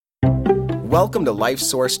Welcome to Life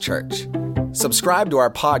Source Church. Subscribe to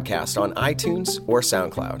our podcast on iTunes or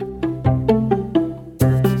SoundCloud.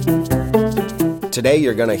 Today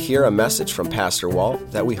you're going to hear a message from Pastor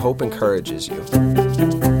Walt that we hope encourages you.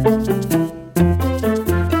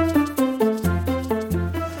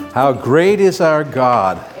 How great is our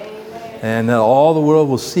God, and that all the world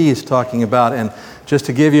will see is talking about. And just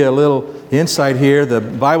to give you a little insight here, the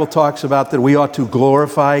Bible talks about that we ought to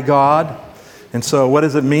glorify God. And so what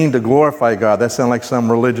does it mean to glorify God? That sounds like some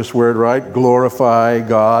religious word, right? Glorify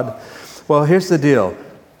God. Well, here's the deal.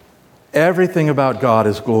 Everything about God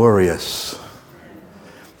is glorious.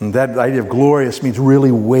 And that idea of glorious means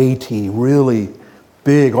really weighty, really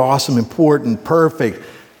big, awesome, important, perfect.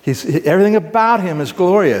 Everything about Him is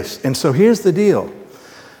glorious. And so here's the deal.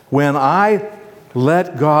 When I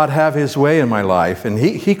let God have His way in my life, and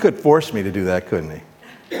He could force me to do that, couldn't He?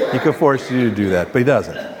 He could force you to do that, but He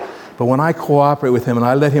doesn't. But when I cooperate with Him and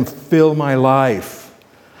I let Him fill my life,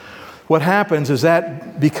 what happens is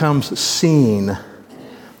that becomes seen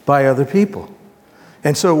by other people.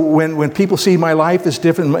 And so when people see my life is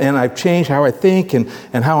different and I've changed how I think and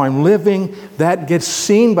how I'm living, that gets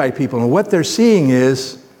seen by people. And what they're seeing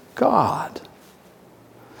is God.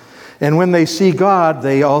 And when they see God,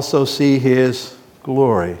 they also see His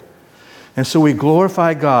glory. And so we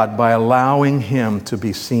glorify God by allowing Him to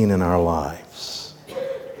be seen in our lives.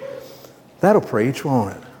 That'll preach,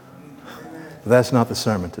 won't it? But that's not the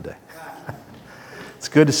sermon today. It's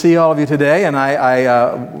good to see all of you today, and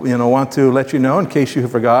I want to let you know, in case you have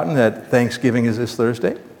forgotten, that Thanksgiving is this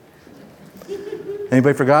Thursday.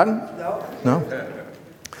 Anybody forgotten? No?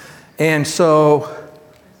 And so,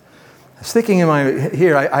 I was thinking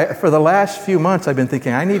for the last few months, I've been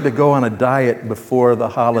thinking, I need to go on a diet before the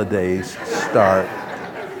holidays start.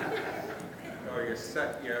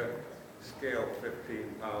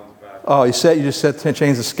 Oh, you just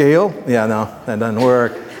change the scale? Yeah, no, that doesn't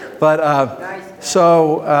work. But,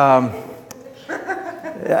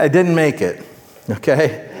 I didn't make it,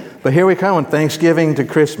 okay? But here we come on Thanksgiving to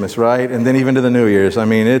Christmas, right? And then even to the New Year's. I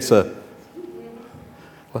mean, let's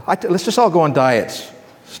just all go on diets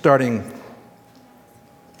starting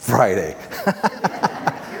Friday,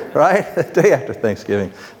 right? The day after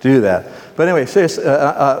Thanksgiving, do that. But anyway, seriously,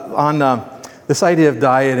 on this idea of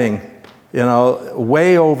dieting,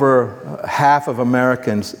 way over half of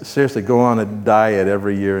Americans seriously go on a diet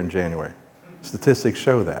every year in January. Statistics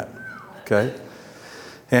show that, okay?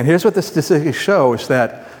 And here's what the statistics show is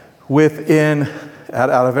that out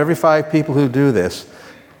of every 5 people who do this,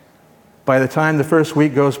 by the time the first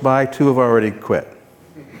week goes by, 2 have already quit.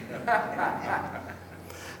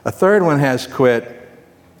 A third one has quit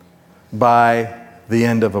by the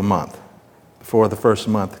end of a month, before the first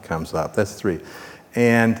month comes up. That's 3.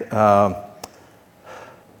 And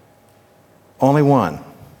only 1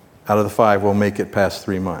 out of the 5 will make it past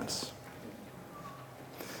 3 months.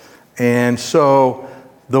 And so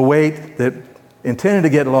the weight that intended to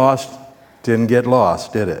get lost didn't get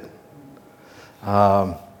lost, did it?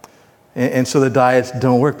 And so the diets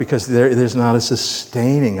don't work because there's not a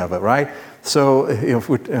sustaining of it, right? So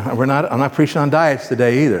I'm not preaching on diets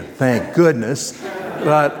today either, thank goodness.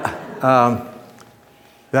 But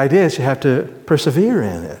the idea is you have to persevere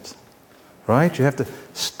in it, right? You have to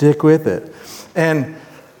stick with it. And,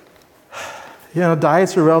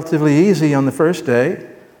 diets are relatively easy on the first day,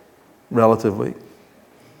 relatively.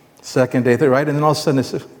 Second day, third, right? And then all of a sudden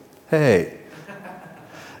it's, hey.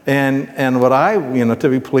 And what I, to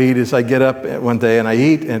be pleased is I get up one day and I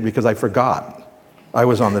eat because I forgot I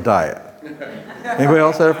was on the diet. Anybody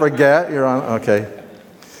else ever forget you're on? Okay.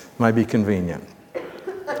 Might be convenient.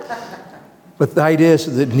 But the idea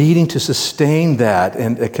is that needing to sustain that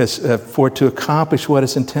and for it to accomplish what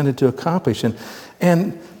it's intended to accomplish.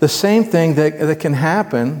 And the same thing that can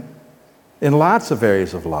happen in lots of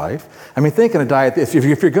areas of life. I mean, think in a diet, if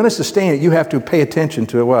you're going to sustain it, you have to pay attention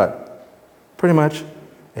to it what? Pretty much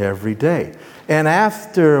every day. And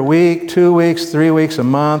after a week, 2 weeks, 3 weeks, a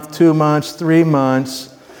month, 2 months, 3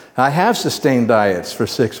 months, I have sustained diets for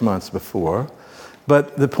 6 months before.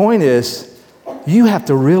 But the point is, you have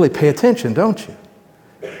to really pay attention, don't you?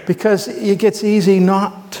 Because it gets easy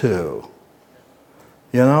not to.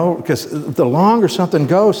 Because the longer something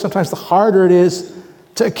goes, sometimes the harder it is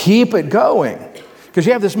to keep it going. Because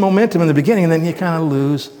you have this momentum in the beginning, and then you kind of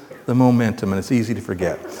lose the momentum, and it's easy to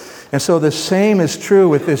forget. And so the same is true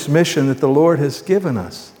with this mission that the Lord has given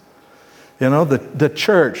us. The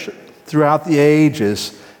church throughout the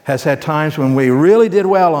ages has had times when we really did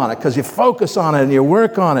well on it because you focus on it and you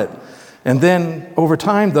work on it. And then over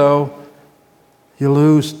time, though, you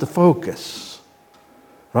lose the focus.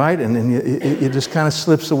 right? And then it just kind of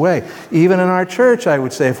slips away. Even in our church, I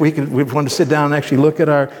would say, if we wanted to sit down and actually look at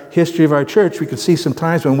our history of our church, we could see some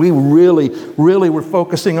times when we really, really were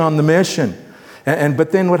focusing on the mission.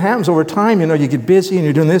 But then what happens over time, you get busy and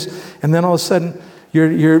you're doing this, and then all of a sudden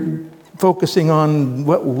you're focusing on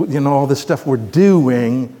what, all this stuff we're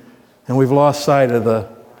doing, and we've lost sight of the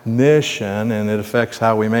mission, and it affects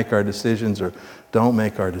how we make our decisions or don't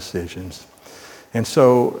make our decisions. And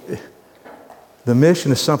so the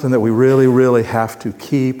mission is something that we really, really have to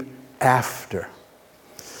keep after.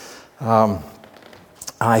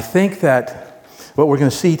 I think that what we're going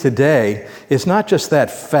to see today is not just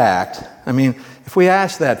that fact. I mean, if we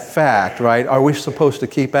ask that fact, right, are we supposed to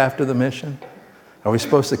keep after the mission? Are we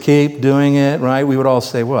supposed to keep doing it, right? We would all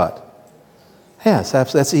say what? Yes,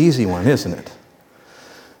 that's the easy one, isn't it?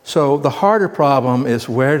 So the harder problem is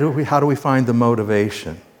how do we find the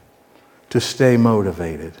motivation to stay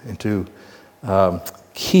motivated and to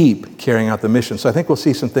keep carrying out the mission. So I think we'll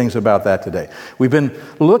see some things about that today. We've been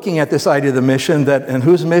looking at this idea of the mission, and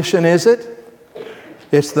whose mission is it?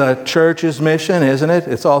 It's the church's mission, isn't it?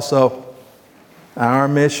 It's also our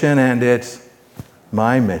mission, and it's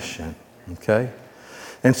my mission, okay?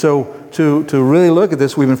 And so to really look at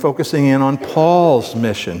this, we've been focusing in on Paul's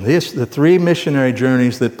mission. The 3 missionary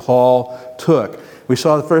journeys that Paul took. We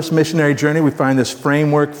saw the first missionary journey. We find this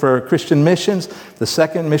framework for Christian missions. The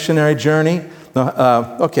second missionary journey.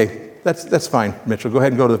 Okay, that's fine, Mitchell. Go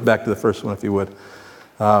ahead and go back to the first one if you would.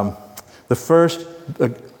 Actually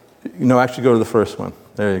go to the first one.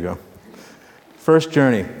 There you go. First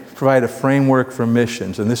journey, provide a framework for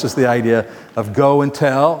missions. And this is the idea of go and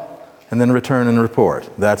tell, and then return and report.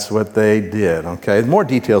 That's what they did, okay? More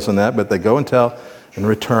details on that, but they go and tell and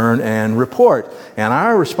return and report. And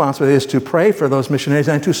our responsibility is to pray for those missionaries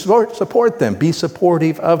and to support them, be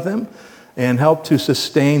supportive of them, and help to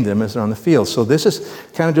sustain them as they're on the field. So this is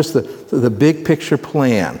kind of just the big picture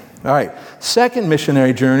plan. All right, second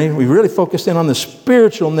missionary journey, we really focused in on the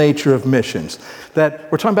spiritual nature of missions.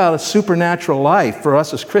 That we're talking about a supernatural life for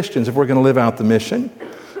us as Christians if we're going to live out the mission.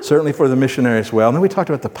 Certainly for the missionary as well. And then we talked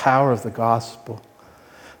about the power of the gospel.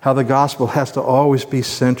 How the gospel has to always be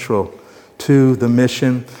central to the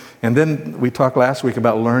mission. And then we talked last week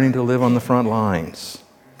about learning to live on the front lines.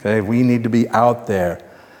 Okay, we need to be out there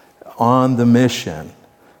on the mission,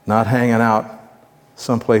 not hanging out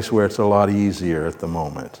someplace where it's a lot easier at the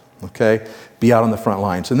moment. Okay, be out on the front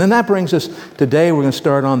lines. And then that brings us today, we're going to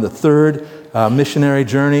start on the third missionary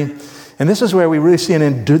journey. And this is where we really see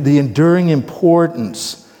the enduring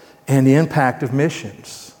importance and the impact of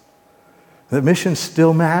missions. That mission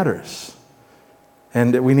still matters.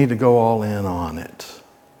 And that we need to go all in on it.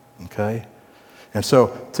 Okay? And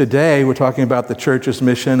so today we're talking about the church's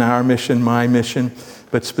mission, our mission, my mission.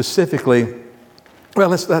 But specifically, well,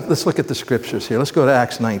 let's look at the scriptures here. Let's go to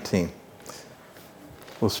Acts 19.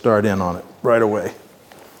 We'll start in on it right away.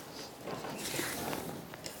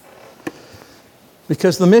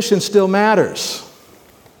 Because the mission still matters.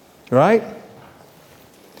 Right?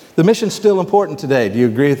 The mission's still important today. Do you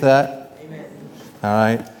agree with that? Amen. All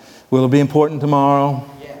right. Will it be important tomorrow?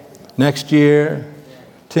 Yeah. Next year?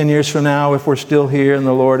 10 years from now, if we're still here and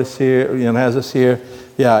the Lord is here, has us here?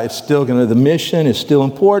 Yeah, it's still the mission is still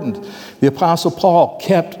important. The Apostle Paul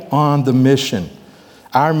kept on the mission.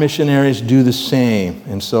 Our missionaries do the same.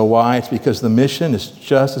 And so why? It's because the mission is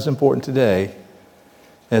just as important today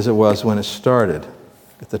as it was when it started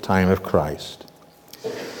at the time of Christ.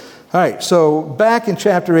 All right, so back in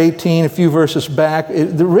chapter 18, a few verses back,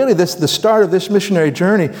 the start of this missionary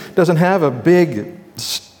journey doesn't have a big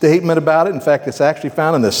statement about it. In fact, it's actually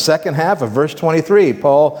found in the second half of verse 23.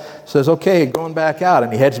 Paul says, okay, going back out,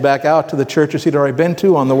 and he heads back out to the churches he'd already been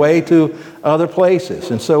to on the way to other places.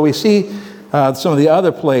 And so we see some of the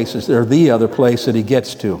other places, or the other place that he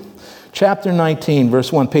gets to. Chapter 19,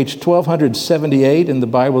 verse 1, page 1278 in the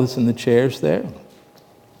Bible that's in the chairs there.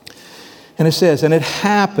 And it says, and it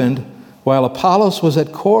happened while Apollos was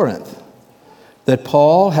at Corinth that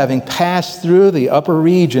Paul, having passed through the upper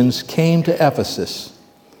regions, came to Ephesus.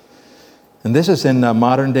 And this is in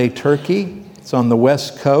modern-day Turkey. It's on the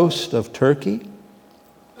west coast of Turkey.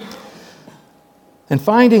 And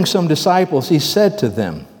finding some disciples, he said to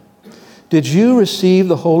them, did you receive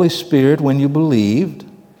the Holy Spirit when you believed?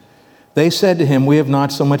 They said to him, we have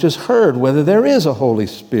not so much as heard whether there is a Holy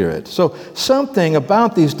Spirit. So something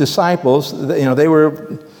about these disciples, they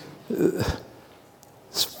were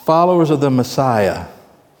followers of the Messiah.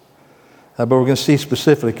 But we're going to see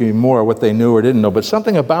specifically more what they knew or didn't know. But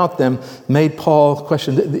something about them made Paul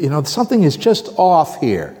question, something is just off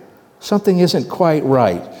here. Something isn't quite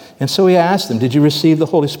right. And so he asked them, did you receive the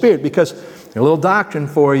Holy Spirit? Because a little doctrine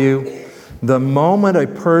for you. The moment a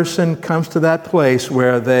person comes to that place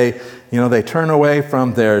where they turn away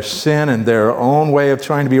from their sin and their own way of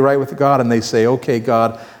trying to be right with God, and they say, okay,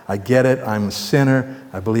 God, I get it. I'm a sinner.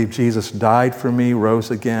 I believe Jesus died for me, rose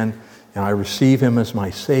again, and I receive him as my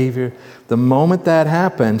Savior. The moment that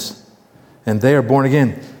happens and they are born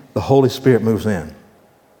again, the Holy Spirit moves in.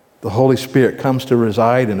 The Holy Spirit comes to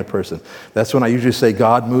reside in a person. That's when I usually say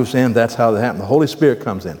God moves in. That's how that happens. The Holy Spirit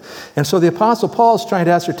comes in. And so the Apostle Paul is trying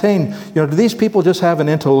to ascertain, do these people just have an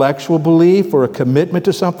intellectual belief or a commitment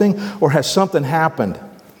to something? Or has something happened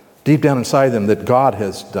deep down inside them that God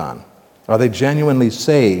has done? Are they genuinely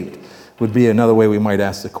saved? Would be another way we might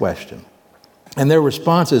ask the question. And their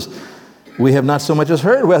response is, we have not so much as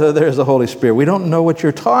heard whether there is a Holy Spirit. We don't know what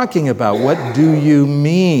you're talking about. What do you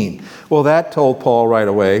mean? Well, that told Paul right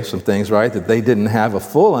away some things, right? That they didn't have a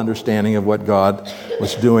full understanding of what God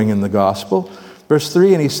was doing in the gospel. Verse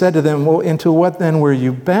 3, and he said to them, well, into what then were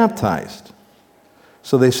you baptized?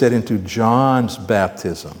 So they said, into John's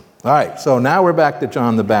baptism. All right, so now we're back to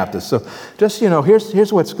John the Baptist. So just,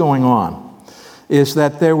 here's what's going on, is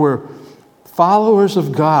that there were followers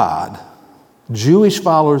of God, Jewish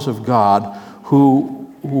followers of God, who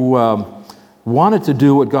wanted to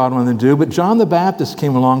do what God wanted to do, but John the Baptist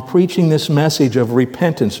came along preaching this message of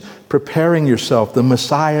repentance, preparing yourself. The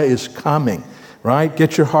Messiah is coming, right?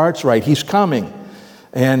 Get your hearts right. He's coming.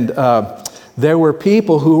 And there were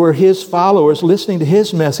people who were his followers listening to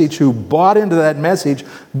his message, who bought into that message,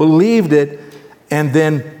 believed it, and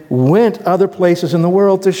then went other places in the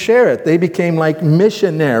world to share it. They became like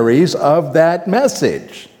missionaries of that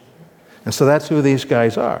message. And so that's who these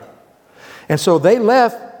guys are. And so they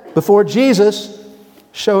left before Jesus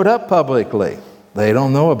showed up publicly. They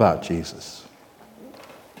don't know about Jesus.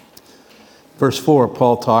 Verse 4,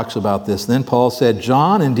 Paul talks about this. Then Paul said,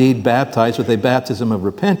 John indeed baptized with a baptism of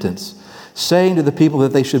repentance, saying to the people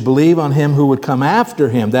that they should believe on him who would come after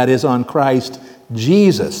him, that is, on Christ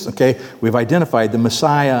Jesus. Okay, we've identified the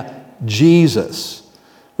Messiah, Jesus.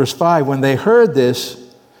 Verse 5, when they heard this,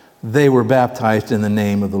 they were baptized in the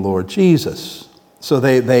name of the Lord Jesus. So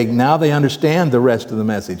now they understand the rest of the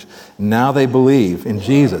message. Now they believe in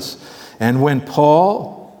Jesus. And when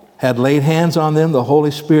Paul had laid hands on them, the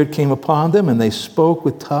Holy Spirit came upon them, and they spoke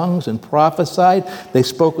with tongues and prophesied. They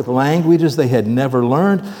spoke with languages they had never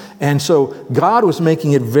learned. And so God was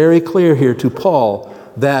making it very clear here to Paul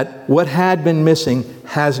that what had been missing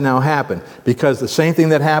has now happened. Because the same thing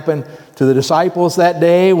that happened to the disciples that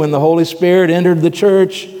day when the Holy Spirit entered the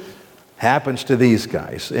church happens to these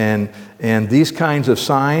guys. And these kinds of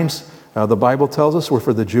signs, the Bible tells us, were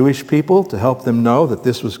for the Jewish people to help them know that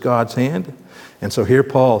this was God's hand. And so here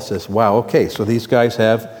Paul says, wow, okay, so these guys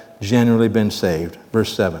have genuinely been saved.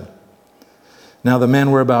 Verse 7. Now the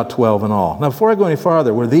men were about 12 in all. Now before I go any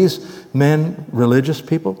farther, were these men religious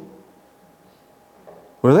people?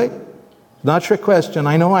 Were they? Not a trick question.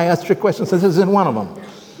 I know I asked trick questions, this isn't one of them.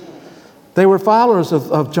 They were followers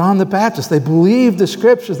of John the Baptist. They believed the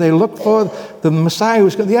scriptures. They looked for the Messiah who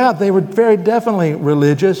was going. Yeah, they were very definitely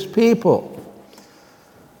religious people.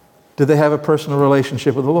 Did they have a personal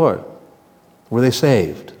relationship with the Lord? Were they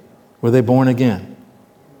saved? Were they born again?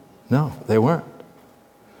 No, they weren't.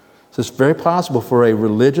 So it's very possible for a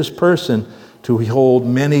religious person to hold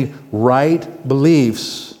many right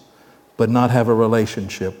beliefs but not have a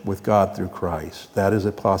relationship with God through Christ. That is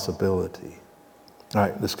a possibility. All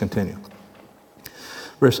right, let's continue.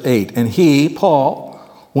 Verse 8, and he, Paul,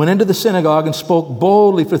 went into the synagogue and spoke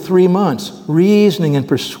boldly for 3 months, reasoning and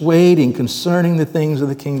persuading concerning the things of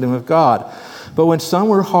the kingdom of God. But when some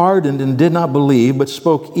were hardened and did not believe, but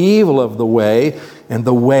spoke evil of the way, and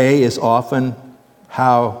the way is often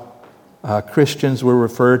how Christians were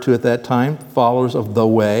referred to at that time, followers of the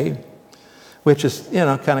way, which is,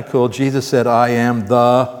 kind of cool. Jesus said, I am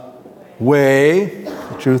the way,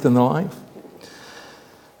 the truth, and the life.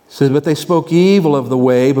 Says, but they spoke evil of the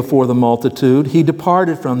way before the multitude. He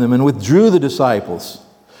departed from them and withdrew the disciples,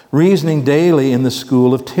 reasoning daily in the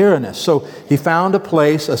school of Tyrannus. So he found a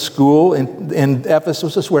place, a school in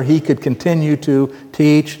Ephesus where he could continue to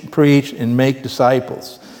teach, preach, and make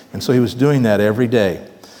disciples. And so he was doing that every day.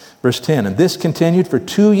 Verse 10, and this continued for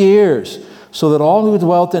 2 years, so that all who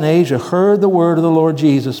dwelt in Asia heard the word of the Lord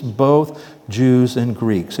Jesus, both Jews and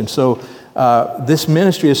Greeks. And so this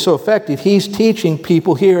ministry is so effective. He's teaching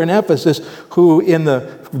people here in Ephesus who in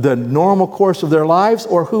the normal course of their lives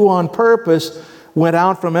or who on purpose went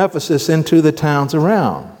out from Ephesus into the towns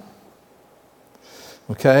around.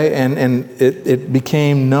 Okay, and it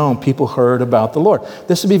became known. People heard about the Lord.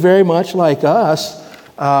 This would be very much like us.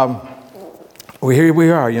 Here we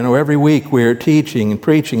are, every week we're teaching and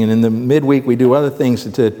preaching, and in the midweek we do other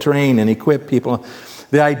things to train and equip people.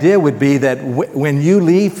 The idea would be that when you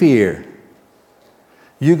leave here,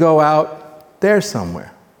 you go out there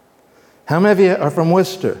somewhere. How many of you are from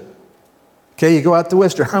Worcester? Okay, you go out to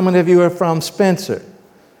Worcester. How many of you are from Spencer?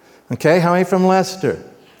 Okay, how many from Leicester?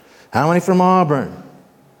 How many from Auburn?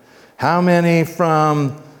 How many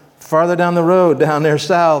from farther down the road, down there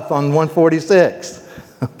south on 146?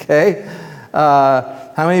 Okay,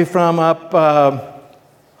 how many from up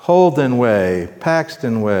Holden Way,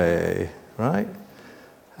 Paxton Way, right?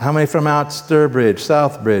 How many from out Sturbridge,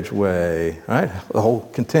 Southbridge Way, right? The whole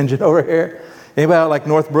contingent over here. Anybody out like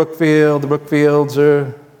North Brookfield, the Brookfields,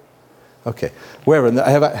 or okay, wherever.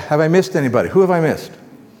 Have I missed anybody? Who have I missed?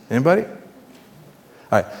 Anybody? All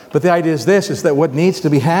right. But the idea is this, is that what needs to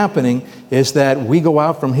be happening is that we go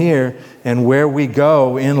out from here, and where we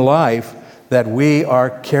go in life, that we are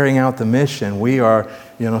carrying out the mission. We are,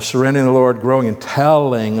 surrendering to the Lord, growing and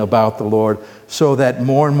telling about the Lord, so that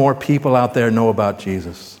more and more people out there know about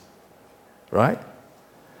Jesus. Right?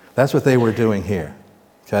 That's what they were doing here.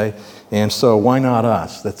 Okay? And so why not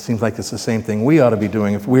us? That seems like it's the same thing we ought to be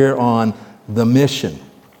doing if we're on the mission.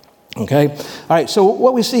 Okay? All right, so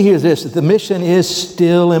what we see here is this, that the mission is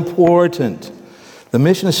still important. The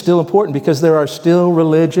mission is still important because there are still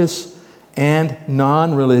religious and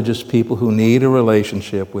non-religious people who need a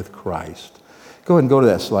relationship with Christ. Go ahead and go to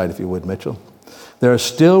that slide if you would, Mitchell. There are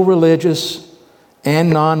still religious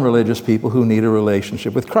and non-religious people who need a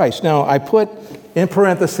relationship with Christ. Now, I put in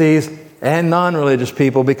parentheses, and non-religious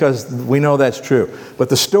people, because we know that's true. But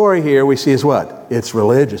the story here we see is what? It's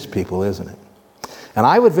religious people, isn't it? And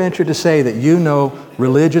I would venture to say that you know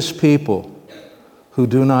religious people who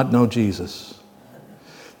do not know Jesus.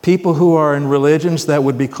 People who are in religions that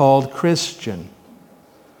would be called Christian,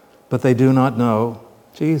 but they do not know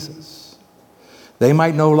Jesus. They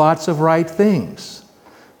might know lots of right things,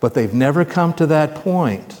 but they've never come to that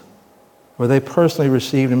point where they personally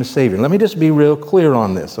received Him as Savior. Let me just be real clear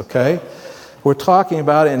on this, okay? We're talking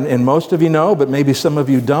about, and most of you know, but maybe some of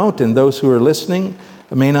you don't, and those who are listening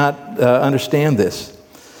may not understand this.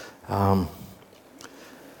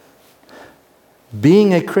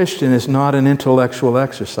 Being a Christian is not an intellectual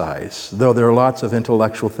exercise, though there are lots of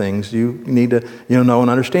intellectual things you need to know and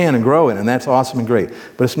understand and grow in, and that's awesome and great.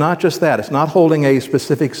 But it's not just that. It's not holding a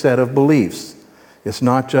specific set of beliefs. It's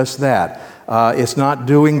not just that. It's not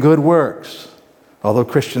doing good works, although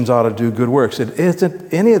Christians ought to do good works. It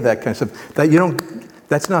isn't any of that kind of stuff.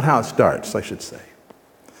 That's not how it starts, I should say.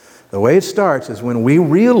 The way it starts is when we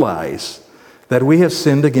realize that we have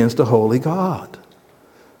sinned against a holy God.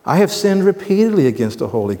 I have sinned repeatedly against a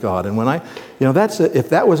holy God. And when if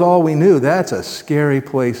that was all we knew, that's a scary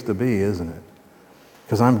place to be, isn't it?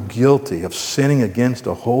 Because I'm guilty of sinning against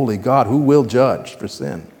a holy God who will judge for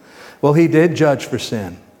sin. Well, He did judge for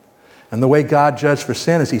sin. And the way God judged for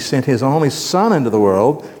sin is He sent His only Son into the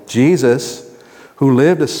world, Jesus, who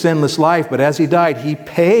lived a sinless life, but as He died, He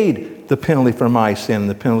paid the penalty for my sin,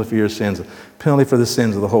 the penalty for your sins, the penalty for the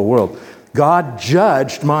sins of the whole world. God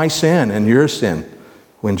judged my sin and your sin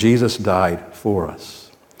when Jesus died for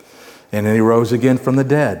us. And then He rose again from the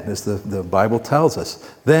dead, as the Bible tells us.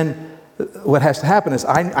 Then what has to happen is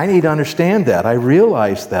I need to understand that. I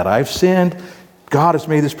realize that I've sinned. God has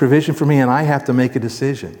made this provision for me, and I have to make a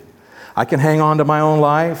decision. I can hang on to my own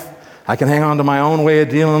life. I can hang on to my own way of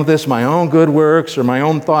dealing with this, my own good works, or my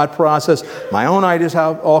own thought process, my own ideas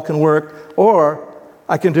how it all can work. Or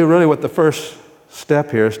I can do really what the first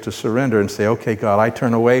step here is to surrender and say, okay, God, I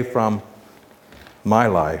turn away from my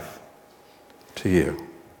life to You.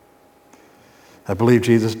 I believe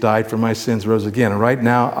Jesus died for my sins, rose again. And right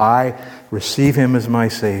now, I receive Him as my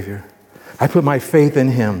Savior. I put my faith in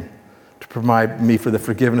Him to provide me for the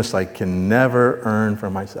forgiveness I can never earn for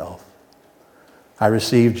myself. I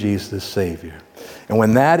receive Jesus as Savior. And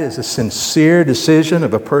when that is a sincere decision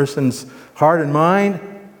of a person's heart and mind,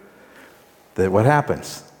 that what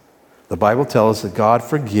happens? The Bible tells us that God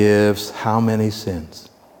forgives how many sins?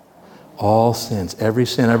 All sins. Every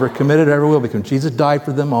sin ever committed, ever will be committed. Jesus died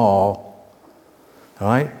for them all. All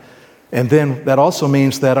right? And then that also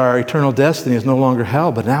means that our eternal destiny is no longer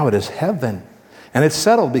hell, but now it is heaven. And it's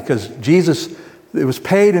settled because it was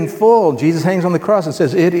paid in full. Jesus hangs on the cross and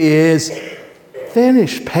says, it is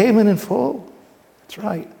finished. Payment in full. That's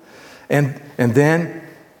right. And then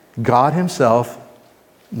God Himself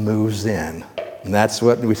moves in. And that's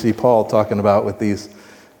what we see Paul talking about with these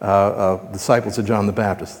disciples of John the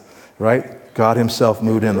Baptist. Right? God Himself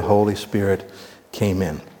moved in. The Holy Spirit came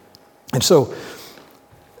in. And so,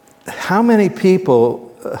 how many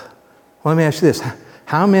people, let me ask you this.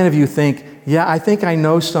 How many of you think, yeah, I think I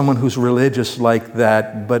know someone who's religious like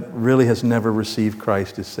that, but really has never received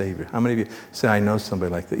Christ as Savior? How many of you say, I know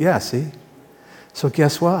somebody like that? Yeah, see? So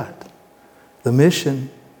guess what? The mission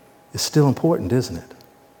is still important, isn't it?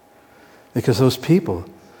 Because those people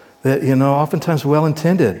that, oftentimes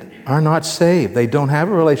well-intended are not saved. They don't have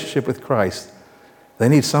a relationship with Christ. They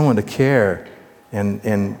need someone to care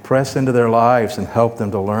and press into their lives and help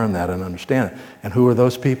them to learn that and understand it. And who are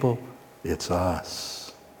those people? It's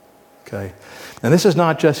us. Okay? And this is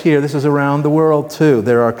not just here. This is around the world too.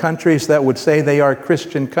 There are countries that would say they are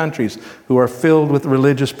Christian countries who are filled with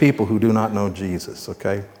religious people who do not know Jesus.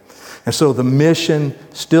 Okay? And so the mission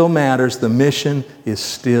still matters. The mission is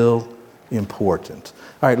still important.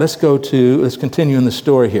 All right, let's continue in the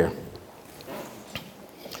story here.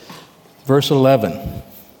 Verse 11.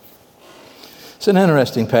 It's an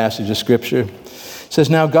interesting passage of Scripture. It says,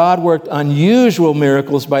 now God worked unusual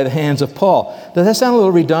miracles by the hands of Paul. Does that sound a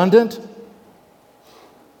little redundant?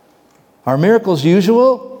 Are miracles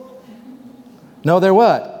usual? No, they're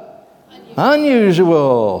what?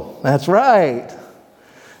 Unusual. That's right.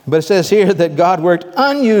 But it says here that God worked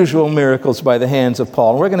unusual miracles by the hands of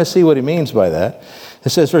Paul. And we're going to see what he means by that. It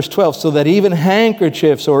says, verse 12, so that even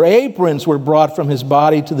handkerchiefs or aprons were brought from his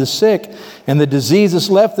body to the sick, and the diseases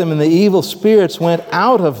left them, and the evil spirits went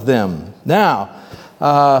out of them. Now,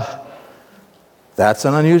 that's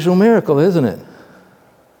an unusual miracle, isn't it?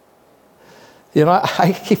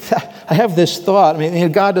 I have this thought.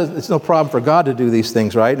 It's no problem for God to do these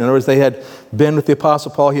things, right? In other words, they had been with the Apostle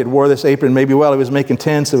Paul. He had wore this apron. Maybe while he was making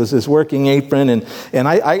tents, it was his working apron. And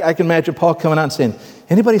I can imagine Paul coming out and saying,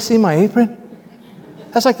 anybody see my apron?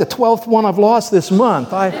 That's like the 12th one I've lost this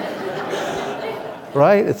month.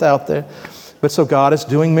 Right? It's out there. But so God is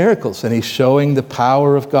doing miracles, and he's showing the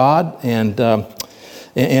power of God, and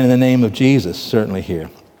in the name of Jesus, certainly here.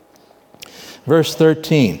 Verse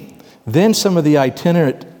 13. Then some of the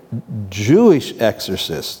itinerant Jewish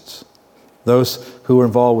exorcists, those who were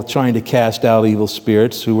involved with trying to cast out evil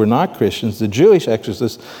spirits who were not Christians, the Jewish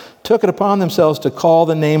exorcists took it upon themselves to call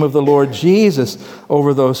the name of the Lord Jesus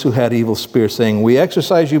over those who had evil spirits, saying, we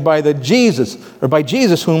exorcise you by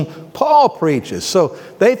Jesus whom Paul preaches. So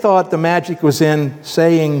they thought the magic was in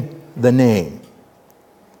saying the name.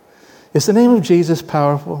 Is the name of Jesus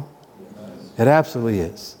powerful? It absolutely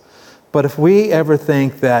is. But if we ever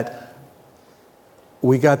think that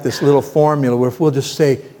we got this little formula where if we'll just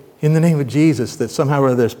say, in the name of Jesus, that somehow or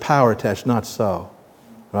other there's power attached, not so,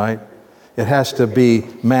 right? It has to be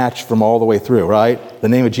matched from all the way through, right? The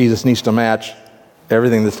name of Jesus needs to match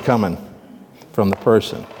everything that's coming from the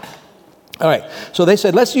person. All right, so they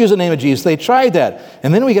said, let's use the name of Jesus. They tried that.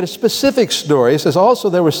 And then we get a specific story. It says, also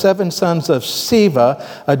there were 7 sons of Sceva,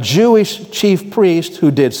 a Jewish chief priest, who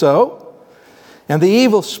did so. And the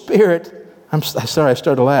evil spirit... I'm sorry, I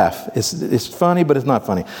started to laugh. It's funny, but it's not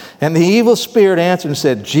funny. And the evil spirit answered and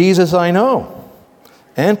said, Jesus I know,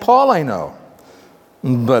 and Paul I know,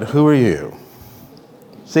 but who are you?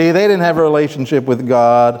 See, they didn't have a relationship with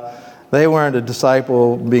God. They weren't a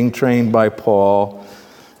disciple being trained by Paul.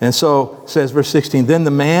 And so, it says, verse 16, then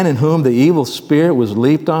the man in whom the evil spirit was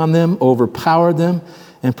leaped on them, overpowered them,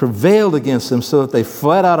 and prevailed against them, so that they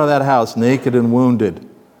fled out of that house naked and wounded.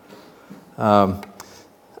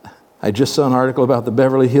 I just saw an article about the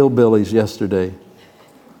Beverly Hillbillies yesterday.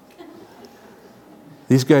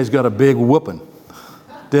 These guys got a big whooping,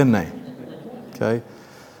 didn't they? Okay.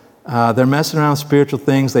 They're messing around with spiritual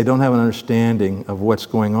things. They don't have an understanding of what's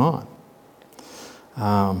going on.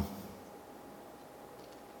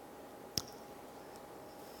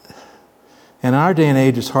 In our day and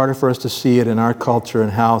age, it's harder for us to see it in our culture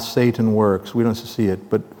and how Satan works. We don't see it.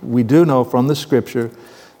 But we do know from the Scripture,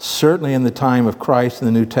 certainly in the time of Christ in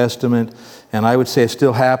the New Testament, and I would say it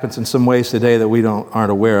still happens in some ways today that we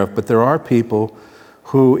aren't aware of, but there are people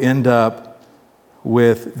who end up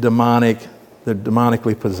with they're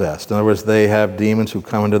demonically possessed. In other words, they have demons who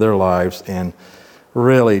come into their lives and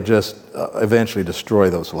really just eventually destroy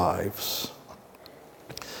those lives.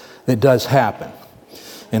 It does happen.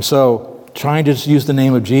 And so trying to just use the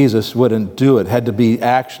name of Jesus wouldn't do it. It had to be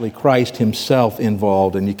actually Christ himself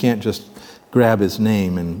involved, and you can't just grab his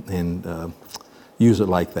name and use it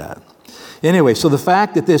like that. Anyway, so the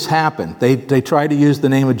fact that this happened, they tried to use the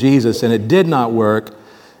name of Jesus and it did not work,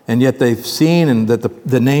 and yet they've seen and that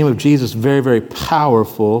the name of Jesus is very, very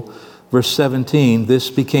powerful. Verse 17, this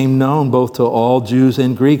became known both to all Jews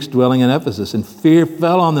and Greeks dwelling in Ephesus, and fear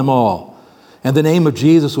fell on them all, and the name of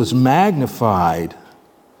Jesus was magnified.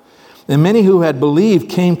 And many who had believed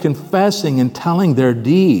came confessing and telling their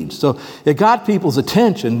deeds. So it got people's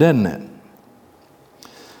attention, didn't it?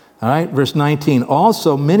 All right, verse 19.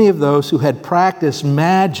 Also, many of those who had practiced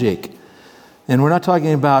magic, and we're not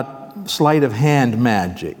talking about sleight of hand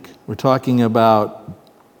magic. We're talking about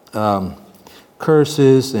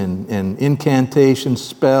curses and incantations,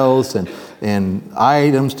 spells, and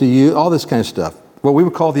items to use, all this kind of stuff. What we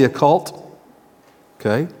would call the occult.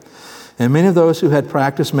 Okay? And many of those who had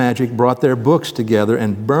practiced magic brought their books together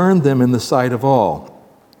and burned them in the sight of all.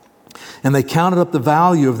 And they counted up the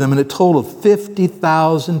value of them, and it totaled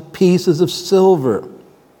 50,000 pieces of silver.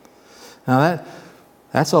 Now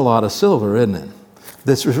that's a lot of silver, isn't it?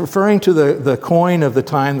 This is referring to the coin of the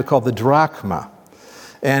time called the drachma.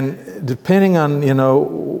 And depending on,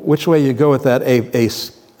 which way you go with that,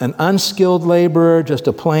 an unskilled laborer, just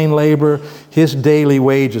a plain laborer, his daily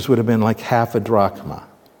wages would have been like half a drachma.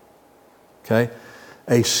 Okay?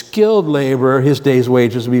 A skilled laborer, his day's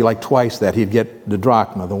wages would be like twice that. He'd get the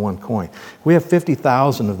drachma, the one coin. We have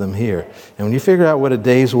 50,000 of them here. And when you figure out what a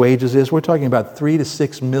day's wages is, we're talking about $3 to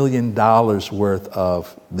 $6 million worth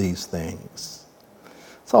of these things.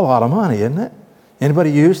 It's a lot of money, isn't it?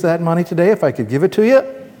 Anybody use that money today? If I could give it to you,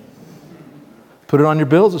 put it on your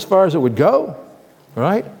bills as far as it would go,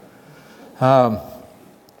 right?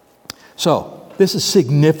 So this is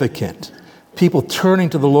significant. People turning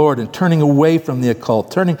to the Lord and turning away from the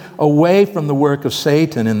occult, turning away from the work of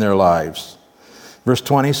Satan in their lives. Verse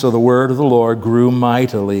 20, so the word of the Lord grew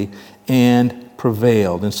mightily and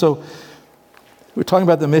prevailed. And so we're talking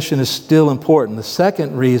about the mission is still important. The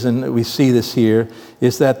second reason that we see this here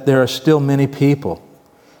is that there are still many people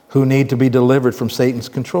who need to be delivered from Satan's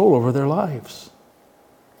control over their lives.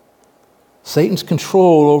 Satan's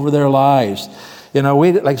control over their lives.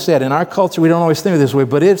 Like I said, in our culture, we don't always think of it this way,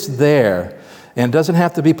 but it's there. And it doesn't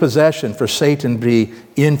have to be possession for Satan to be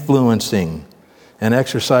influencing and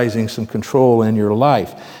exercising some control in your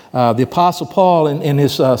life. The Apostle Paul, in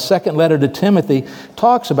his second letter to Timothy,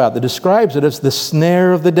 describes it as the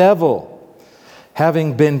snare of the devil,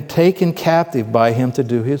 having been taken captive by him to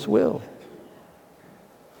do his will.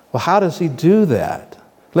 Well, how does he do that?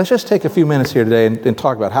 Let's just take a few minutes here today and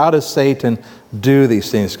talk about how does Satan do these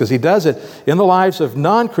things? Because he does it in the lives of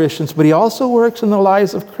non-Christians, but he also works in the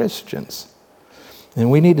lives of Christians. And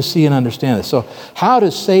we need to see and understand this. So how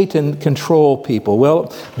does Satan control people?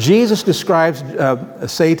 Well, Jesus describes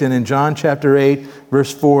Satan in John chapter 8,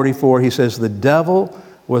 verse 44. He says, the devil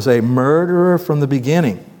was a murderer from the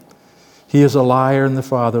beginning. He is a liar and the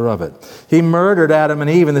father of it. He murdered Adam and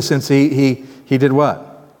Eve in the sense he did what?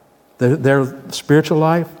 Their spiritual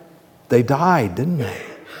life, they died, didn't they?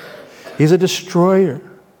 He's a destroyer.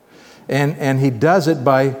 And he does it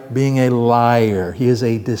by being a liar. He is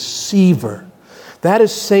a deceiver. That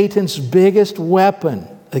is Satan's biggest weapon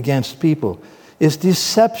against people, is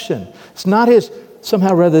deception. It's not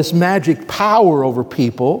this magic power over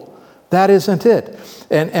people. That isn't it.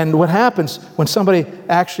 And what happens when somebody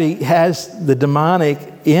actually has the demonic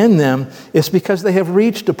in them is because they have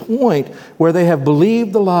reached a point where they have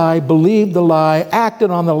believed the lie,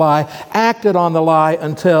 acted on the lie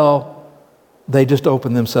until they just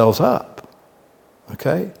open themselves up.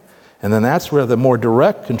 Okay? And then that's where the more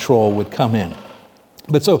direct control would come in.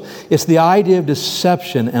 But so it's the idea of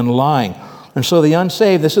deception and lying. And so the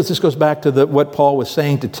unsaved, this goes back to what Paul was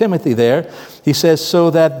saying to Timothy there. He says, so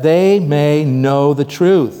that they may know the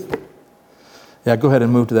truth. Yeah, go ahead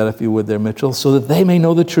and move to that if you would there, Mitchell. So that they may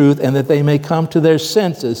know the truth and that they may come to their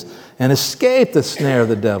senses and escape the snare of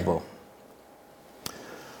the devil.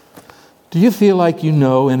 Do you feel like you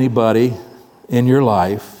know anybody in your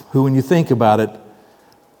life who, when you think about it,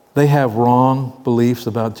 they have wrong beliefs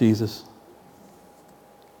about Jesus?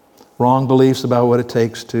 Wrong beliefs about what it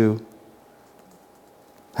takes to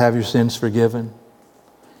have your sins forgiven.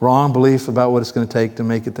 Wrong belief about what it's going to take to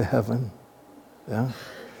make it to heaven. Yeah?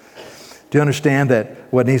 Do you understand that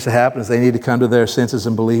what needs to happen is they need to come to their senses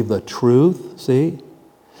and believe the truth? See?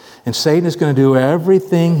 And Satan is going to do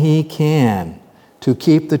everything he can to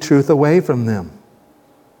keep the truth away from them.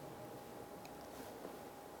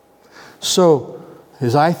 So,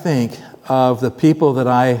 as I think of the people that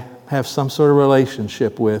I have some sort of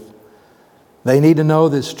relationship with, they need to know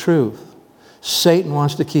this truth. Satan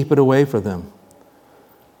wants to keep it away from them.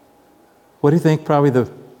 What do you think probably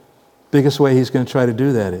the biggest way he's going to try to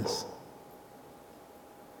do that is?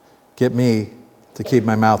 Get me to keep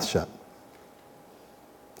my mouth shut.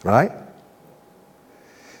 Right?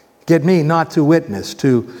 Get me not to witness,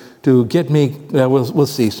 to get me, we'll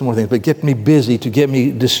see some more things, but get me busy, to get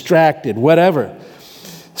me distracted, whatever.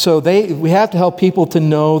 So we have to help people to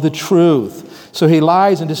know the truth. So he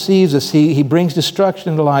lies and deceives us. He brings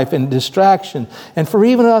destruction into life and distraction. And for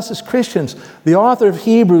even us as Christians, the author of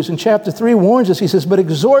Hebrews in chapter 3 warns us. He says, but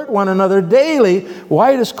exhort one another daily,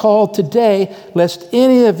 while it is called today, lest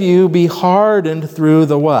any of you be hardened through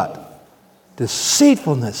the what?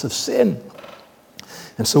 Deceitfulness of sin.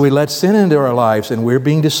 And so we let sin into our lives, and we're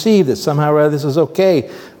being deceived that somehow or other this is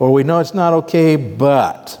okay, or we know it's not okay,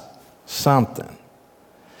 but something.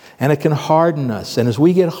 And it can harden us. And as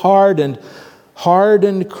we get hardened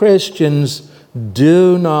Christians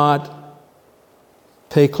do not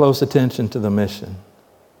pay close attention to the mission.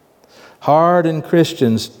 Hardened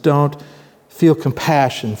Christians don't feel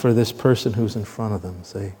compassion for this person who's in front of them,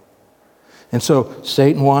 see? And so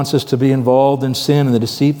Satan wants us to be involved in sin and the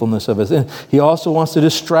deceitfulness of it. And he also wants to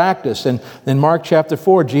distract us. And in Mark chapter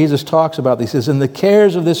 4, Jesus talks about this. He says, "In the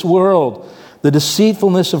cares of this world, the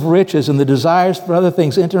deceitfulness of riches and the desires for other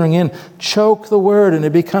things entering in choke the word and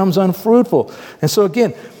it becomes unfruitful." And so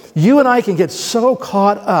again, you and I can get so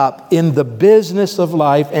caught up in the business of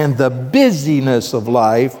life and the busyness of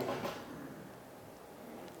life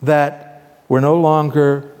that we're no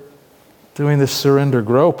longer doing the surrender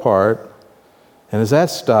grow part. And as that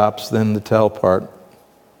stops, then the tell part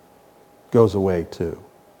goes away too.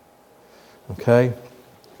 Okay?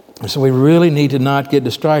 So we really need to not get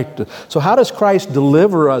distracted. So how does Christ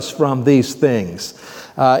deliver us from these things?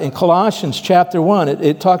 In Colossians chapter 1,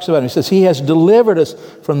 it talks about it. It says, "He has delivered us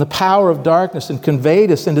from the power of darkness and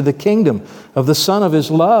conveyed us into the kingdom of the Son of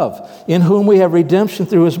His love, in whom we have redemption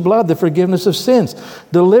through His blood, the forgiveness of sins."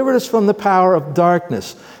 Delivered us from the power of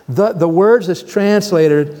darkness. The words that's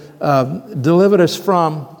translated, delivered us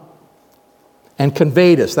from and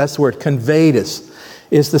conveyed us. That's the word, conveyed us.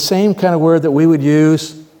 Is the same kind of word that we would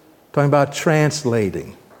use talking about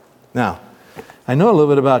translating. Now, I know a little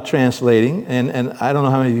bit about translating, and I don't know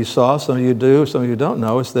how many of you saw, some of you do, some of you don't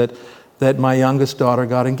know, is that my youngest daughter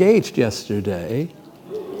got engaged yesterday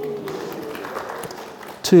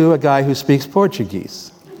to a guy who speaks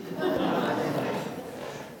Portuguese.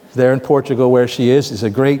 There in Portugal where she is. He's a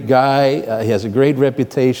great guy. He has a great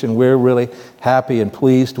reputation. We're really happy and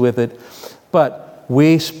pleased with it. But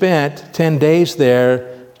we spent 10 days there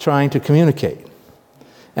trying to communicate.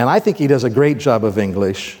 And I think he does a great job of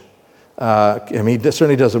English. He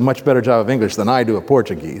certainly does a much better job of English than I do of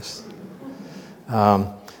Portuguese.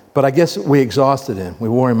 But I guess we exhausted him. We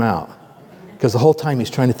wore him out. Because the whole time he's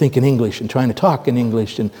trying to think in English and trying to talk in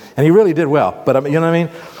English. And he really did well. But you know what I mean?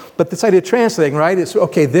 But this idea of translating, right? It's,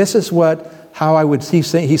 okay, this is how I would,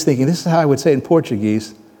 he's thinking, this is how I would say it in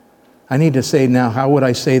Portuguese. I need to say now, how would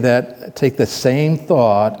I say that? Take the same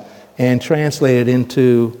thought and translate it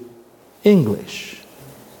into English.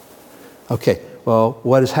 Okay, well,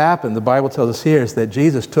 what has happened, the Bible tells us here, is that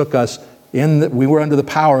Jesus took us we were under the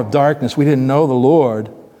power of darkness. We didn't know the Lord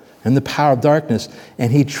and the power of darkness,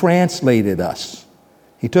 and He translated us.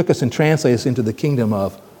 He took us and translated us into the kingdom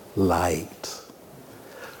of light.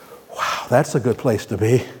 Wow, that's a good place to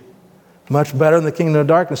be. Much better than the kingdom of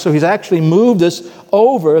darkness. So He's actually moved us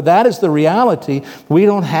over. That is the reality. We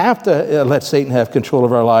don't have to let Satan have control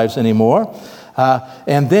of our lives anymore.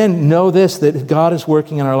 And then know this, that God is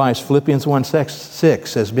working in our lives. Philippians 1:6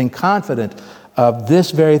 says, "Being confident of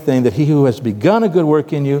this very thing, that He who has begun a good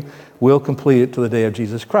work in you will complete it to the day of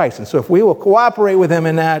Jesus Christ." And so if we will cooperate with Him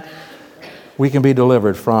in that, we can be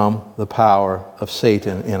delivered from the power of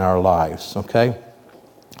Satan in our lives, okay?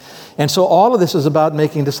 And so all of this is about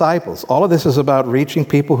making disciples. All of this is about reaching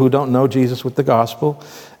people who don't know Jesus with the gospel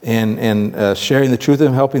and sharing the truth of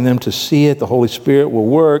Him, helping them to see it. The Holy Spirit will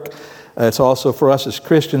work. It's also for us as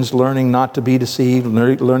Christians learning not to be deceived,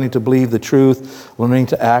 learning to believe the truth, learning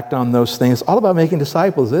to act on those things. It's all about making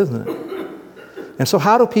disciples, isn't it? And so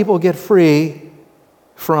how do people get free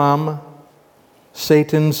from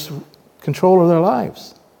Satan's control of their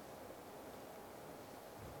lives?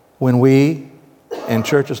 When we and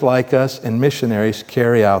churches like us and missionaries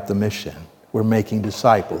carry out the mission. We're making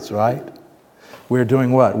disciples, right? We're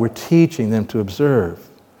doing what? We're teaching them to observe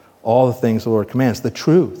all the things the Lord commands. The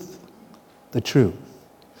truth,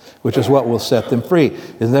 which is what will set them free.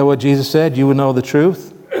 Isn't that what Jesus said? You will know the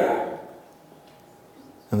truth,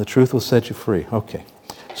 and the truth will set you free. Okay,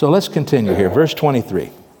 so let's continue here. Verse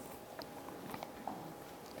 23.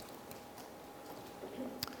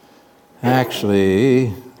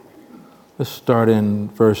 Actually, let's start in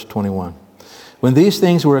verse 21. When these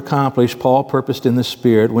things were accomplished, Paul purposed in the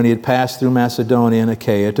Spirit, when he had passed through Macedonia and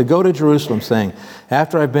Achaia, to go to Jerusalem, saying,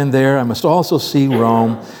 "After I've been there, I must also see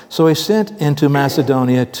Rome." So he sent into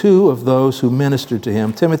Macedonia 2 of those who ministered to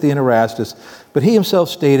him, Timothy and Erastus, but he himself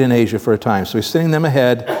stayed in Asia for a time. So he's sending them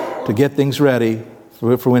ahead to get things ready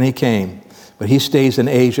for when he came. But he stays in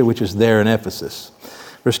Asia, which is there in Ephesus.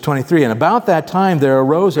 Verse 23, "And about that time there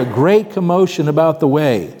arose a great commotion about the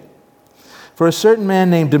way. For a certain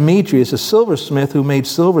man named Demetrius, a silversmith who made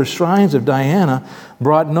silver shrines of Diana,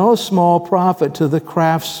 brought no small profit to the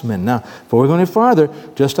craftsmen." Now, before we go any farther,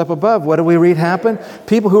 just up above, what do we read happen?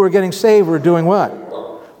 People who were getting saved were doing what?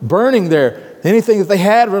 burning anything that they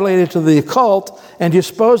had related to the occult. And do you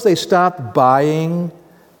suppose they stopped buying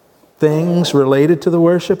things related to the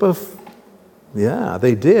worship of? Yeah,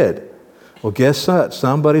 they did. Well, guess what?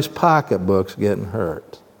 Somebody's pocketbook's getting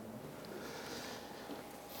hurt.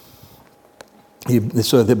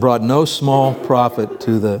 So they brought no small profit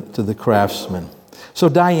to the craftsmen. So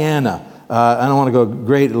Diana, I don't want to go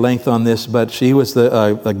great length on this, but she was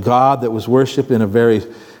the god that was worshipped in a very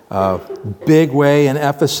big way in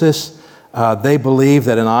Ephesus. They believed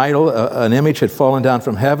that an idol, an image had fallen down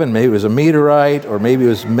from heaven. Maybe it was a meteorite, or maybe it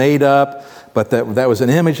was made up, but that was an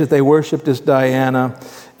image that they worshipped as Diana.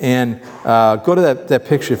 And go to that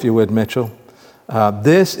picture, if you would, Mitchell.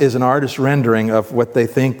 This is an artist's rendering of what they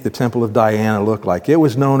think the Temple of Diana looked like. It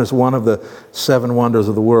was known as one of the 7 wonders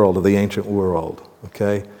of the world, of the ancient world.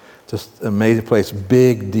 Okay? Just an amazing place,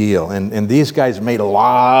 big deal. And these guys made a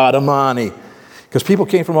lot of money because people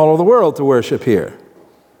came from all over the world to worship here.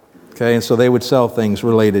 Okay? And so they would sell things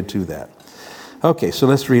related to that. Okay, so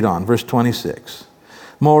let's read on. Verse 26.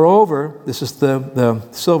 Moreover, this is the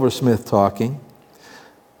silversmith talking.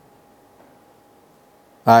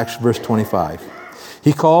 Actually, verse 25.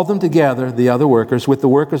 He called them together, the other workers, with the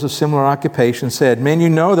workers of similar occupation, said, Men, you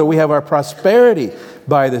know that we have our prosperity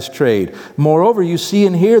by this trade. Moreover, you see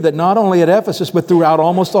and hear that not only at Ephesus, but throughout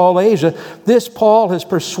almost all Asia, this Paul has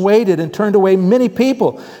persuaded and turned away many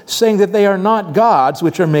people, saying that they are not gods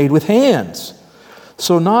which are made with hands.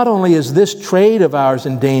 So not only is this trade of ours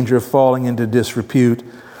in danger of falling into disrepute,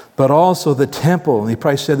 but also the temple, and he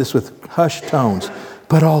probably said this with hushed tones,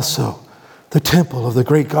 but also the temple of the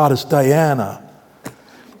great goddess Diana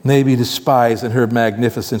may be despised and her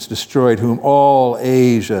magnificence destroyed, whom all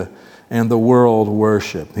Asia and the world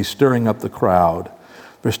worship. He's stirring up the crowd.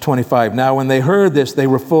 Verse 25, Now when they heard this, they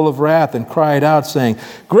were full of wrath and cried out, saying,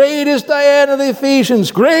 Great is Diana of the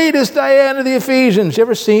Ephesians! Great is Diana of the Ephesians! You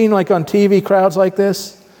ever seen, like on TV, crowds like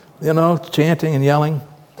this? You know, chanting and yelling?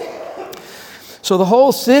 So the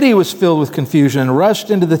whole city was filled with confusion and rushed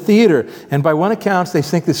into the theater. And by one account, they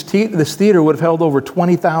think this theater would have held over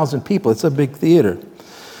 20,000 people. It's a big theater.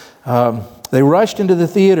 They rushed into the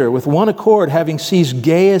theater with one accord, having seized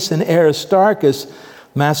Gaius and Aristarchus,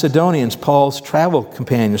 Macedonians, Paul's travel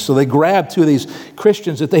companions. So they grabbed 2 of these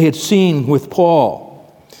Christians that they had seen with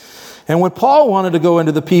Paul. And when Paul wanted to go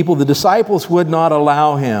into the people, the disciples would not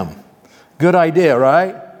allow him. Good idea,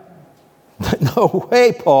 right? No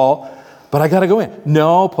way, Paul. But I got to go in.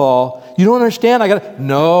 No, Paul. You don't understand?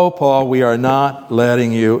 No, Paul, we are not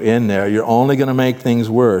letting you in there. You're only going to make things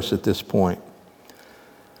worse at this point.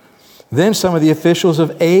 Then some of the officials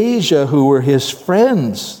of Asia, who were his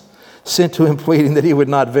friends, sent to him pleading that he would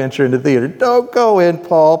not venture into the theater. Don't go in,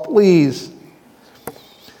 Paul, please.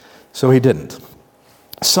 So he didn't.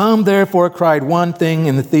 Some therefore cried one thing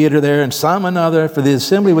in the theater there, and some another, for the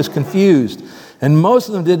assembly was confused. And most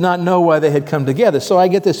of them did not know why they had come together. So I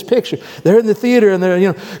get this picture. They're in the theater and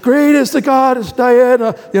they're, Great is the goddess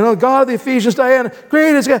Diana, God of the Ephesians Diana.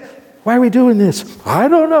 Great is God. Why are we doing this? I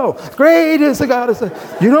don't know. Great is the goddess.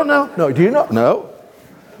 You don't know? No. Do you know? No.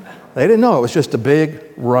 They didn't know. It was just a big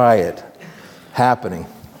riot happening.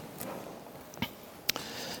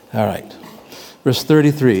 All right. Verse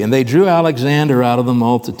 33. And they drew Alexander out of the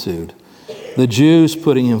multitude, the Jews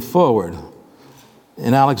putting him forward.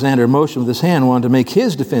 And Alexander motioned with his hand, wanted to make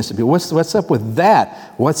his defense to people. What's up with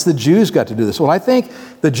that? What's the Jews got to do this? Well, I think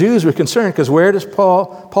the Jews were concerned because where does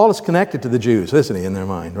Paul is connected to the Jews, isn't he, in their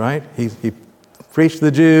mind, right? He preached to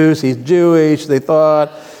the Jews. He's Jewish, they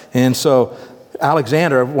thought. And so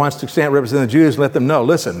Alexander wants to stand represent the Jews, let them know,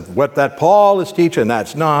 listen, what that Paul is teaching,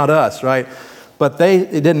 that's not us, right? But it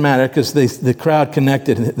didn't matter because the crowd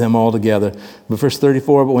connected them all together. But verse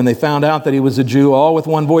 34, but when they found out that he was a Jew, all with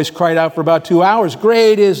one voice cried out for about 2 hours,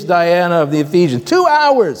 Great is Diana of the Ephesians. 2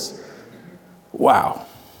 hours! Wow.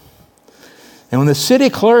 And when the city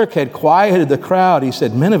clerk had quieted the crowd, he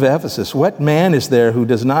said, Men of Ephesus, what man is there who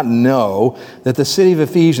does not know that the city of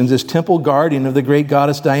Ephesians is temple guardian of the great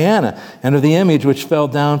goddess Diana and of the image which fell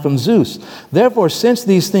down from Zeus? Therefore, since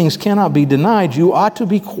these things cannot be denied, you ought to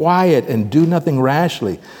be quiet and do nothing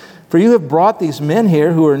rashly. For you have brought these men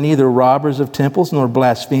here who are neither robbers of temples nor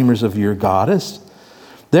blasphemers of your goddess.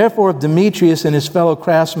 Therefore, if Demetrius and his fellow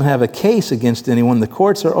craftsmen have a case against anyone, the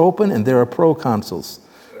courts are open and there are proconsuls,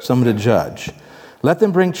 someone to judge. Let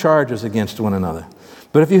them bring charges against one another.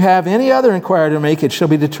 But if you have any other inquiry to make, it shall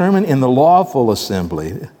be determined in the lawful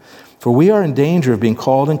assembly. For we are in danger of being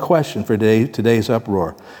called in question for today's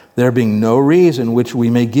uproar, there being no reason which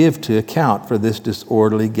we may give to account for this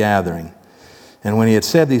disorderly gathering. And when he had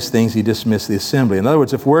said these things, he dismissed the assembly. In other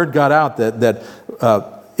words, if word got out that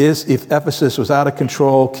if Ephesus was out of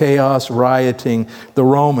control, chaos, rioting, the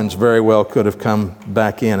Romans very well could have come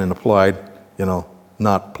back in and applied,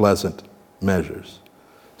 not pleasant measures.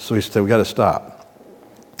 So he said, we got to stop.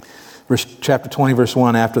 Chapter 20, verse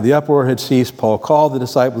 1, after the uproar had ceased, Paul called the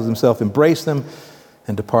disciples himself, embraced them,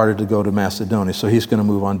 and departed to go to Macedonia. So he's going to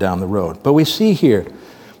move on down the road. But we see here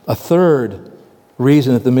a third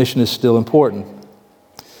reason that the mission is still important.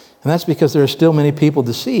 And that's because there are still many people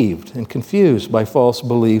deceived and confused by false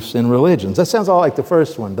beliefs in religions. That sounds all like the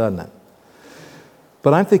first one, doesn't it?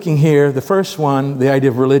 But I'm thinking here, the first one, the idea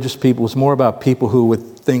of religious people, is more about people who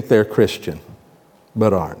would think they're Christian,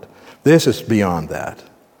 but aren't. This is beyond that.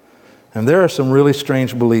 And there are some really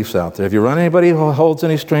strange beliefs out there. Have you run anybody who holds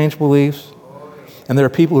any strange beliefs? And there are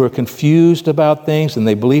people who are confused about things, and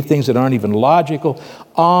they believe things that aren't even logical.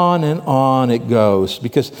 On and on it goes.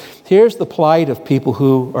 Because here's the plight of people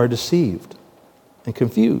who are deceived and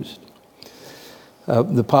confused.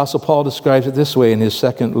 The Apostle Paul describes it this way in his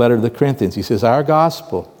second letter to the Corinthians. He says, our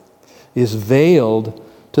gospel is veiled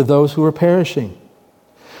to those who are perishing,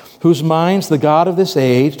 whose minds the God of this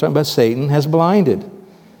age, talking about Satan, has blinded,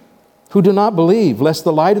 who do not believe, lest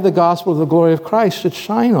the light of the gospel of the glory of Christ should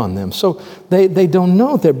shine on them. So they don't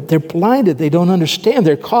know. They're blinded. They don't understand.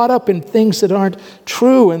 They're caught up in things that aren't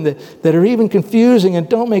true and that are even confusing and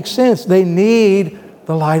don't make sense. They need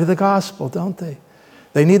the light of the gospel, don't they?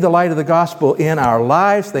 They need the light of the gospel in our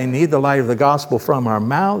lives. They need the light of the gospel from our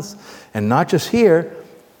mouths. And not just here,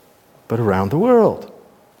 but around the world,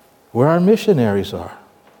 where our missionaries are.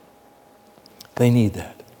 They need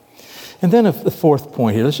that. And then the fourth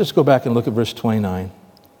point here, let's just go back and look at verse 29.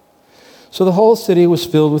 So the whole city was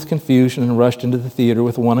filled with confusion and rushed into the theater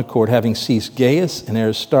with one accord, having seized Gaius and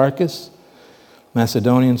Aristarchus,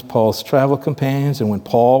 Macedonians, Paul's travel companions. And when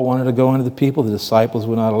Paul wanted to go into the people, the disciples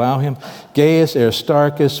would not allow him. Gaius,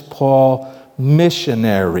 Aristarchus, Paul,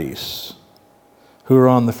 missionaries who are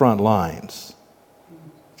on the front lines.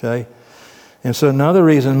 Okay? And so another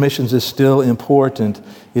reason missions is still important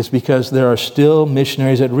is because there are still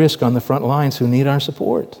missionaries at risk on the front lines who need our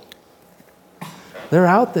support. They're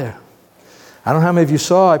out there. I don't know how many of you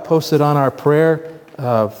saw, I posted on our prayer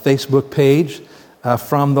Facebook page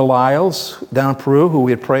from the Lyles down in Peru, who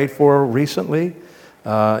we had prayed for recently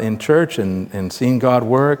in church and seen God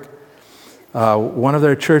work. One of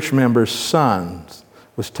their church members' sons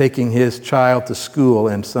was taking his child to school,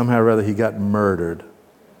 and somehow or other he got murdered.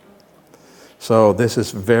 So this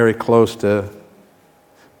is very close to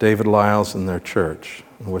David Lyles and their church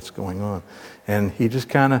and what's going on. And he just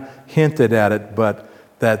kind of hinted at it, but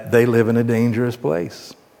that they live in a dangerous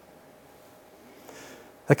place.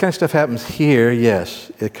 That kind of stuff happens here,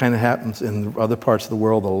 yes. It kind of happens in other parts of the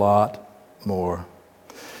world a lot more.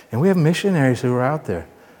 And we have missionaries who are out there.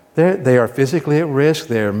 They are physically at risk.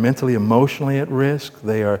 They are mentally, emotionally at risk.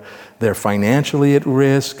 They're financially at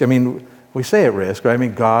risk. I mean, we say at risk, right? I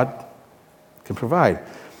mean, God can provide.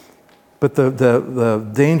 But the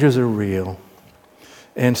dangers are real.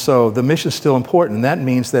 And so the mission is still important. And that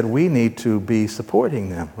means that we need to be supporting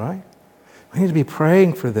them, right? We need to be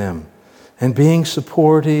praying for them and being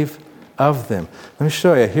supportive of them. Let me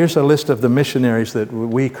show you. Here's a list of the missionaries that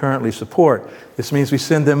we currently support. This means we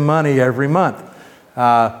send them money every month.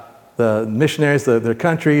 The missionaries, their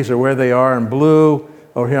countries are where they are in blue.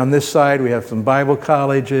 Over here on this side, we have some Bible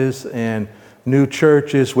colleges and new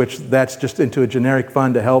churches, which that's just into a generic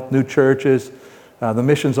fund to help new churches. The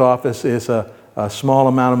missions office is a small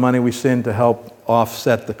amount of money we send to help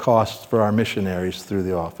offset the costs for our missionaries through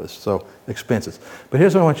the office, so expenses. But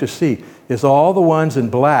here's what I want you to see, is all the ones in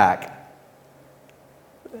black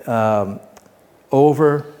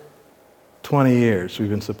over 20 years we've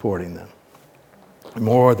been supporting them.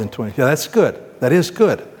 More than 20. Yeah, that's good. That is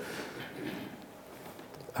good.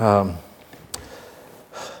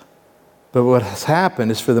 But what has happened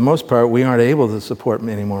is, for the most part, we aren't able to support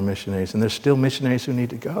many more missionaries. And there's still missionaries who need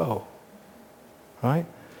to go. Right?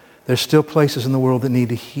 There's still places in the world that need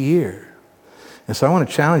to hear. And so I want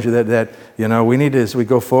to challenge you that we need to, as we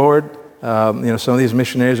go forward, some of these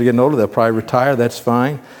missionaries are getting older. They'll probably retire. That's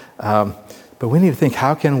fine. But we need to think,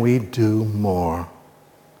 how can we do more?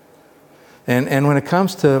 And when it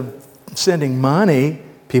comes to sending money,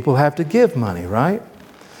 people have to give money, right?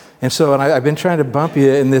 And so I've been trying to bump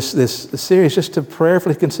you in this series just to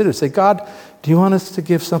prayerfully consider. Say, God, do you want us to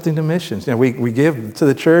give something to missions? We give to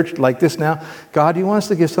the church like this now. God, do you want us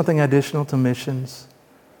to give something additional to missions?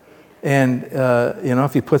 And,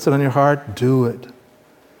 if He puts it on your heart, do it.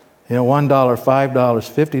 $1, $5,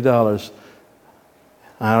 $50.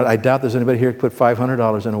 I doubt there's anybody here who put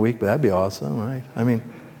 $500 in a week, but that'd be awesome, right? I mean,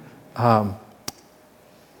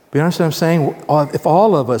 But you understand what I'm saying? If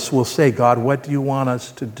all of us will say, God, what do you want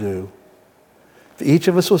us to do? If each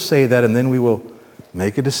of us will say that, and then we will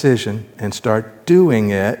make a decision and start doing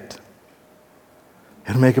it,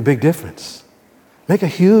 it'll make a big difference. Make a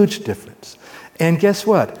huge difference. And guess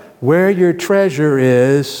what? Where your treasure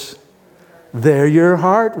is, there your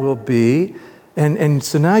heart will be. And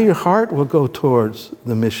so now your heart will go towards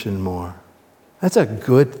the mission more. That's a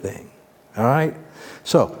good thing. All right?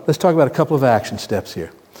 So let's talk about a couple of action steps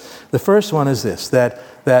here. The first one is this,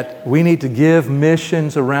 that we need to give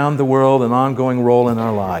missions around the world an ongoing role in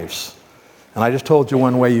our lives. And I just told you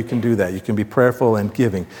one way you can do that. You can be prayerful and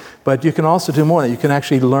giving. But you can also do more. You can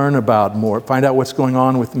actually learn about more, find out what's going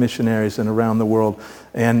on with missionaries and around the world,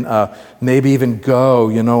 and maybe even go,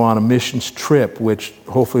 on a missions trip, which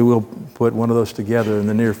hopefully we'll put one of those together in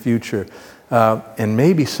the near future. And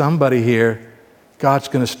maybe somebody here, God's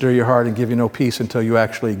going to stir your heart and give you no peace until you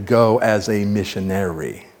actually go as a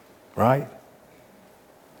missionary. Right?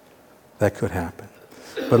 That could happen.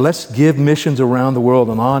 But let's give missions around the world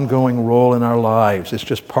an ongoing role in our lives. It's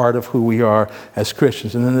just part of who we are as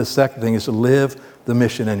Christians. And then the second thing is to live the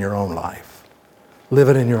mission in your own life. Live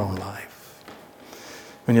it in your own life.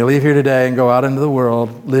 When you leave here today and go out into the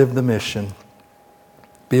world, live the mission.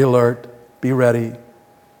 Be alert. Be ready.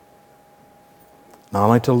 Not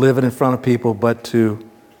only to live it in front of people, but to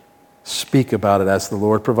speak about it as the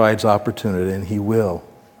Lord provides opportunity, and He will,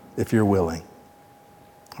 if you're willing.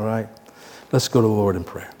 All right? Let's go to the Lord in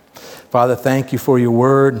prayer. Father, thank you for your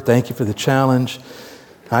word, and thank you for the challenge.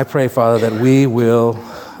 I pray, Father, that we will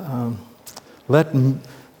let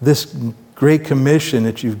this great commission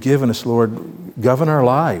that you've given us, Lord, govern our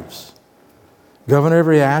lives. Govern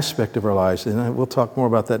every aspect of our lives. And we'll talk more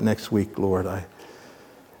about that next week, Lord.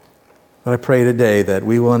 But I pray today that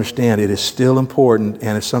we will understand it is still important,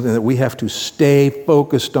 and it's something that we have to stay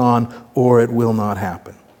focused on, or it will not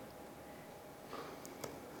happen.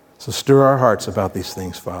 So stir our hearts about these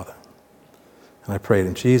things, Father. And I pray it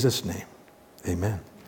in Jesus' name. Amen.